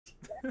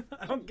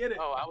I don't get it.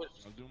 Oh, I was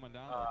doing my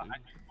download, dude. I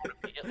just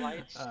want to get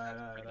lights. Alright.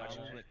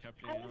 That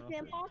kept I getting was the interrupted.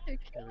 imposter Here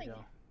we killing go.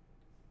 it.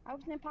 I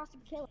was the imposter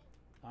killing.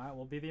 Alright,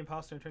 we'll be the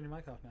imposter and turn your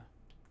mic off now.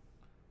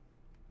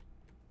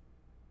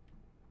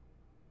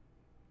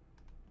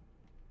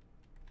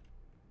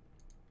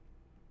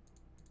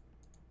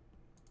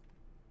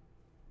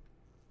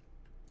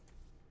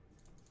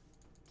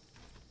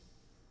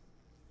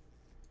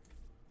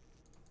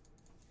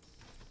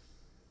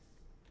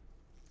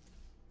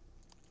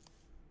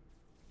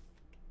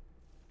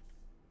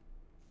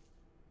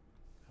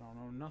 I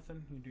don't know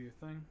nothing. You do your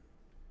thing.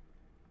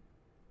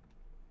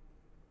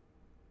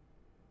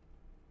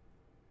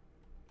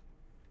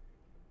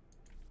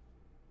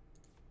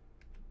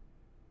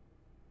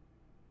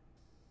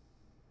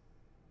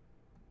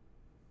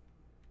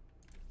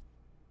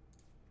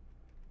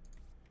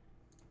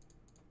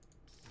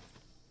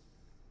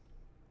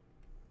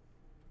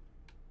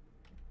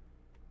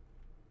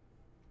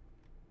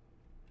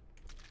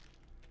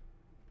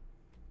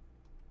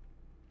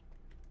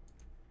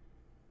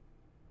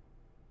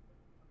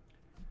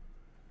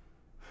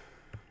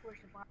 Where's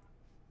the bot?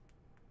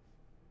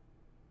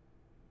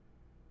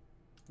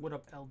 What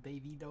up, El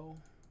Davido?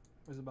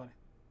 Where's the body?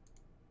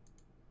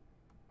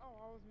 Oh,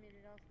 I was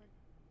muted. I was like,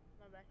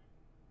 my bad.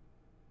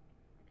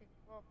 Okay,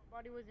 well,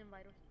 body was in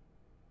vitals.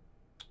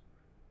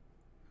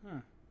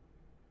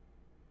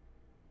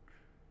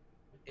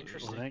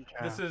 Interesting.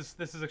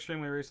 This is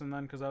extremely recent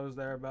then, because I was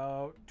there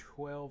about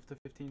 12 to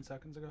 15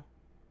 seconds ago.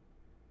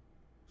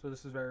 So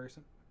this is very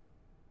recent.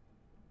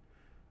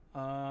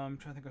 I'm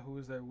trying to think of who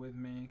was there with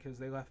me, because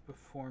they left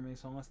before me.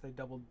 So unless they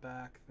doubled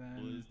back, then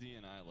Lizzie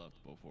and I left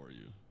before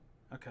you.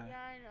 okay. Yeah,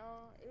 I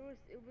know. It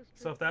was.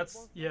 So if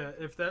that's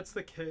if that's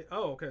the case,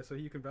 oh okay, so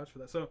you can vouch for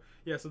that. So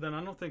yeah, so then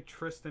I don't think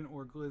Tristan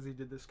or Glizzy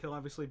did this kill.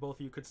 Obviously, both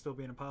of you could still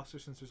be an imposter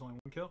since there's only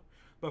one kill.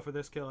 But for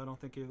this kill, I don't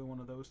think either one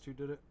of those two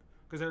did it,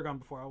 because they were gone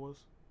before I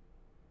was.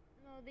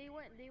 No, they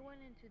went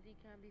into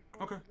decam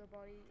before Okay. the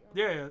body.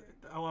 Yeah.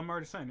 Oh, I'm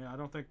already saying, yeah, I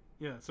don't think,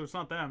 yeah, so it's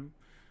not them.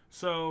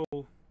 So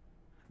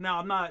now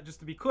I'm not, just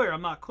to be clear,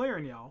 I'm not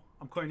clearing y'all.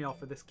 I'm clearing y'all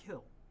for this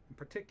kill in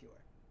particular.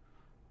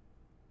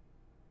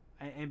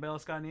 Anybody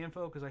else got any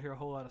info? Because I hear a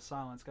whole lot of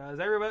silence, guys.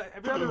 Every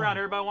other round,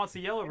 everybody wants to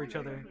yell over each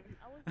other.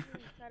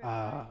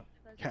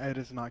 It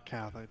is not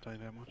Kath, I tell you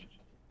that much.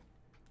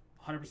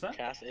 100%?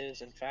 Cass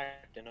is, in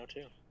fact, in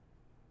O2.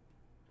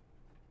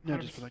 No,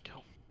 just for that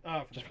kill.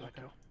 Oh, Just for that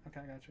okay. kill.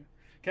 Okay, I got you.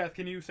 Kath,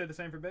 can you say the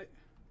same for bait?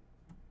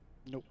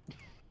 Nope.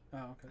 Oh,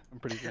 okay. I'm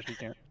pretty sure she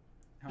can't.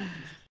 Oh, Jesus.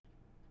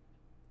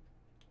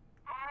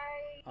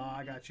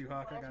 I got you,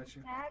 Hawk. I got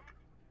you.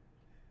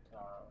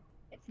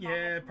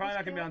 Yeah, probably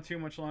not gonna be on too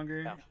much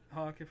longer, Yeah.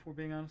 Hawk, if we're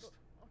being honest.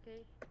 Okay,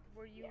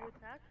 were you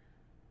attacked?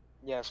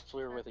 Yes,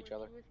 we were with each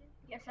other.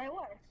 Yes, I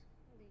was.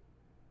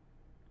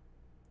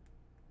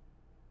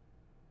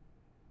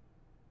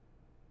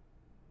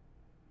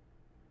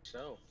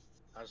 So,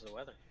 how's the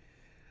weather?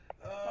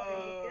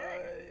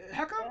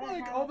 How come,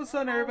 like, all of a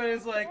sudden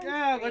everybody's like,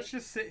 let's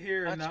just sit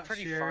here and That's not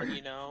pretty share? fun,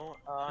 you know.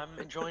 I'm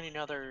enjoying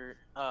another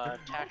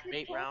tact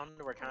bait round.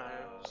 We're kind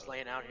of just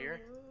laying out here.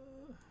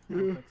 I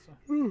don't think so.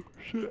 Oh,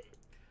 shit.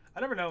 I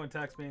never know when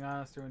Tech's being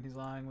honest or when he's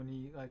lying, when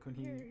he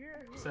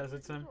says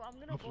it's him.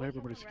 Hopefully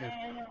everybody's skipped.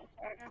 I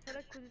feel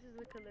like this is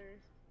the killers.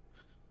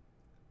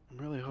 I'm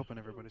really hoping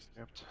everybody's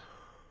skipped.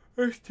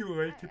 It's too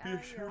late to be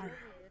a shooter.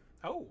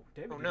 Oh,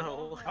 David. Oh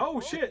no.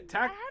 Oh shit, I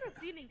Tech. had a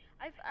feeling.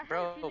 I had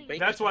Bro, a feeling. Bait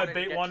That's just why wanted to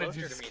Bait get wanted closer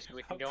you to to me so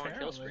we can go on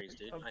kill sprees,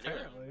 dude. I knew it.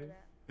 Apparently.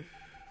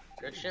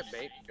 Good shit,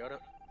 Bait. Go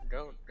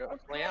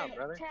play out,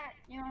 brother. Chat,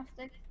 you know,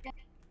 stick.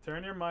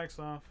 Turn your mics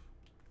off.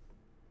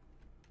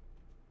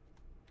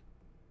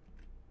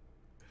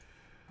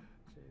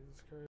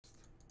 Jesus Christ.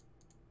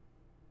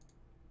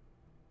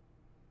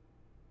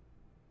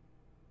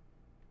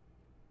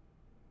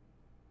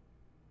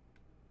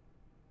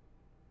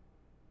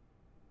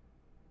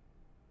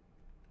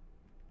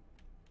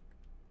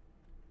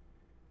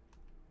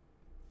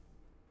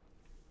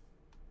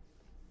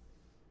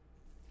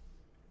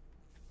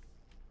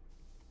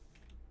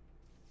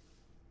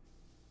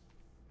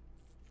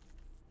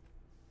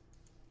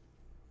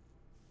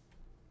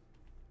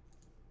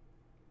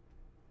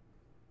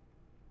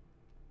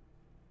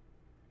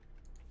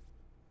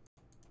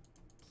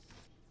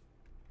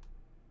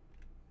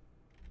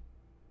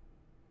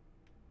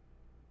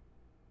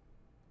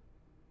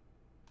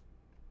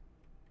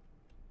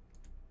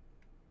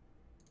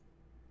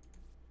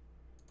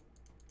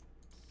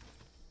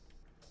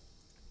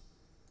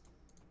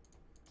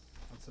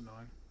 That's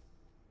annoying.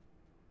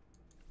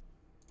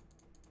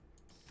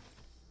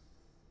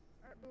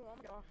 Alright, boo,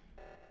 I'm off.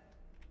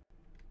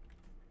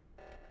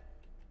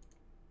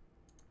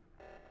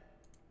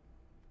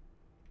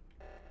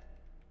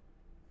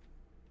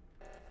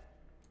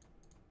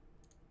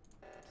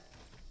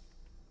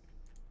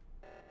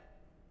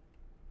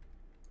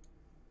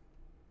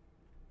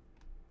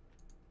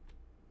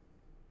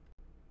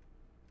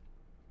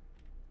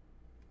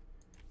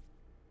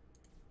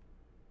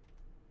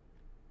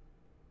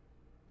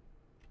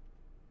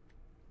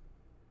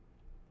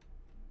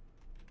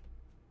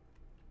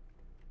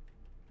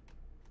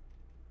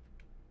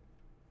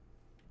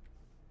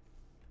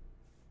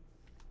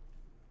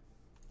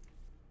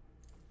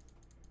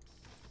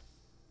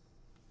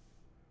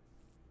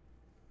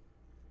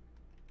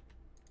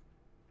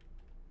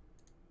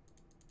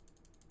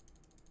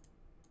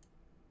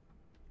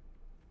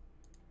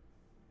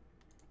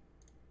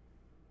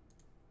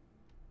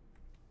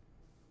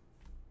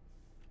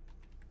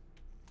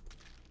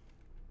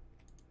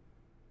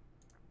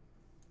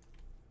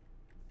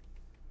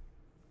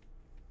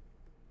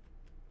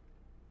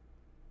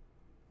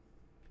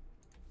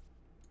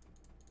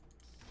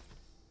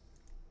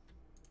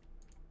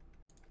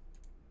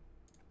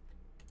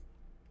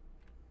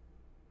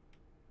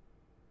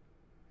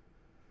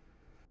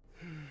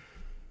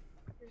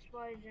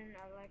 was in It's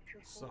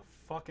a electrical.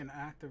 fucking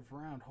active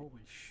round. Holy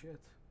shit.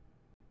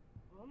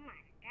 Oh my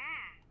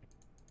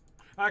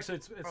god. Actually,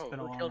 it's Bro, been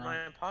a who long killed my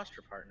round.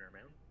 imposter partner,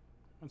 man?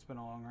 It's been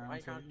a long Why round,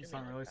 so God it's do me not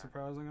like really that?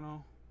 surprising at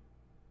all.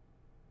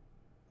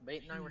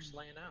 Bait and I were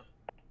slaying out.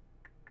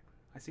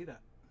 I see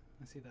that.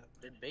 I see that.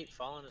 Did Bait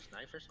fall on his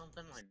knife or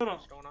something? Like, Still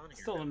what's don't, going on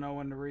here? still man? don't know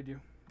when to read you.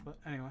 But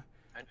anyway.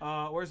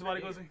 I- Where's the I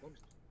body, do. Glizzy?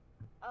 Whoops.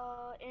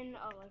 In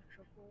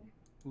electrical.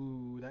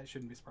 Ooh, that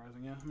shouldn't be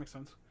surprising. Yeah, that makes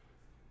sense.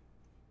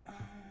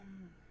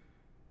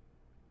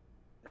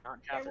 Not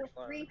There Catherine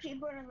were 3 Slugs.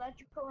 people in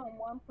electrical and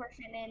 1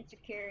 person in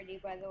security,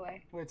 by the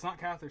way. Wait, it's not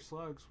Cath or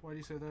Slugs. Why do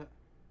you say that?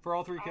 For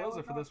all 3 kills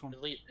or for this one?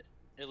 At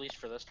least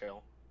for this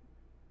kill.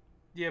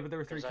 Yeah, but there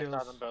were 3 Because I kills.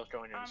 saw them both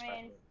going in I the mean,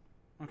 specimen.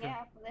 Okay.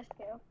 Yeah, for this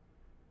kill.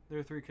 There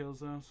were 3 kills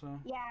though, so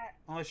Yeah,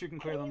 unless you can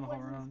clear them the Haley whole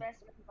was in round.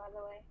 specimen, by the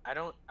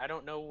way. I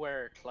don't know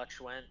where Clutch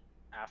went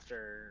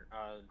after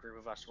a group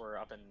of us were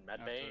up in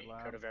medbay. After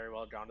lab. Could have very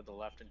well gone to the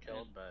left and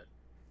killed, but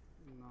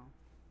No.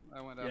 I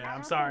went down. Yeah, I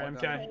I'm don't sorry, think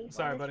MK. Haley I'm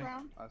sorry, this buddy.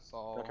 round. I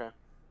saw okay.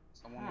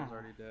 someone was Huh.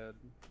 already dead.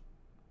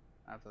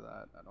 After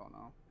that, I don't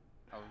know.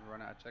 I was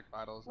running. I checked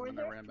vitals Were and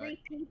then I there ran 3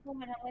 back. people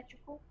in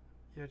electrical?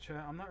 Yeah,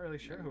 chat. I'm not really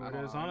sure who I it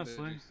don't is, know.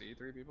 honestly. Did you see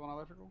 3 people in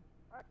electrical?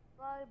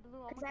 Bye,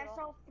 Blue. I'm Because gonna I get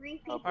saw off. 3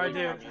 people All right, in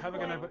dude. electrical. Have a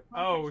good night. and Buddy.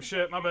 1 Oh person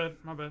shit, my bad,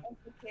 my bad. in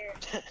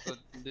security. So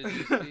did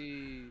you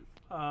see?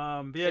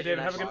 But yeah, David.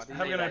 Have a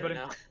good night, buddy.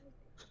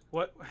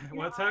 What?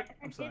 What's No, that?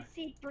 I I'm sorry. did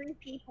see 3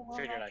 people in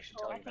Figured I should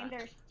electrical. tell I you think that.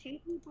 there's 2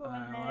 people in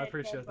Well, the I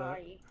appreciate dead that.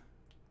 body.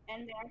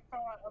 And then I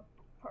saw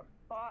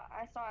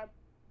a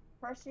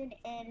person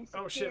in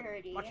Oh shit,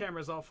 security. my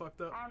camera's all fucked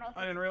up. I don't know if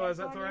I didn't it's realize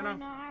dead that till body right or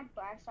now. not,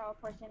 but I saw a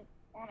person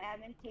on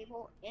admin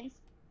table in.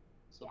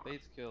 So Yeah.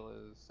 Bates kill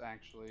is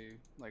actually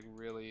like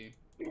really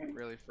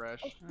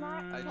fresh. It's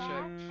not I Catch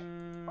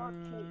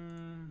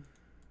or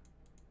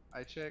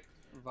I checked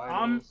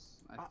I'm- vitals.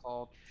 I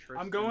saw Tristan.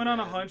 I'm going on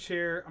a dead. hunch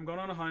here. I'm going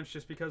on a hunch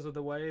just because of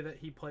the way that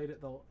he played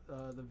it the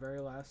very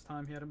last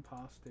time he had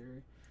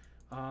imposter.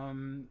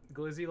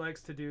 Glizzy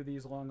likes to do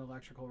these long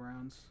electrical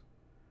rounds.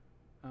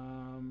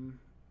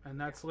 And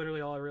that's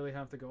literally all I really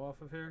have to go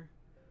off of here.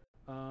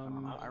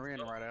 I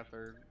ran right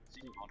after.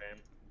 All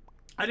game.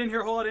 I didn't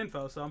hear a whole lot of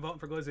info, so I'm voting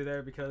for Glizzy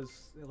there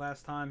because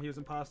last time he was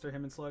imposter,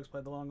 him and Slugs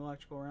played the long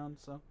electrical round.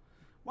 So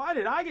why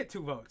did I get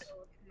 2 votes? So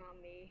it's not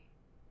me.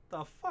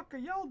 The fuck are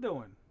y'all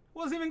doing? It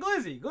wasn't even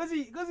Glizzy.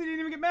 Glizzy didn't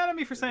even get mad at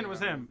me for saying it was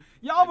him. I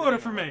Y'all didn't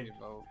voted for even let me.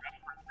 vote.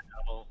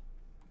 Double.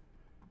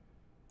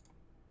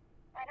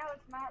 I know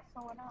it's not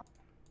someone else.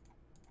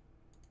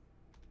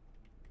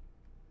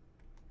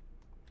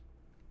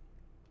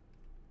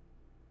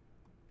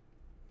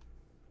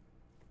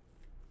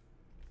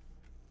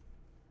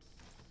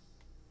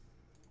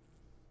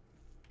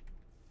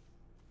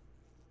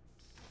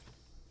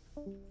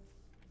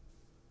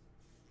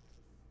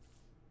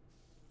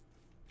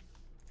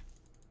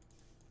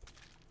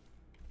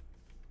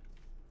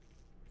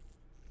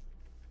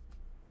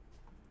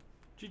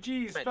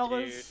 GG's, But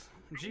fellas.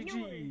 I knew it was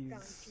gonna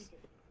GG's. cheat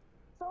it.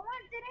 Someone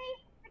did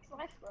he fix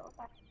lights, bro?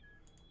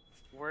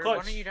 Were Clutch.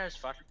 one of you guys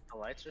fucking the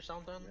lights or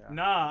something? Yeah.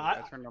 Nah,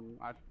 I turned them.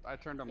 I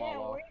turned them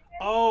all off.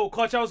 Oh,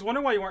 Clutch, I was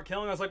wondering why you weren't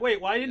killing. I was like, wait,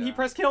 why didn't he Yeah.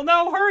 press kill?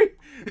 No, hurry!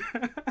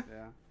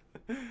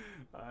 Yeah.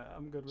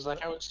 I'm good with It's like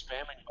that. I was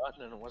spamming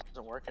button and it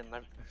wasn't working. I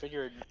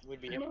figured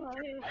we'd be able to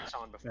turn the lights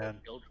on before Man.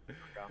 the build.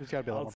 There's gotta be a I'll lot more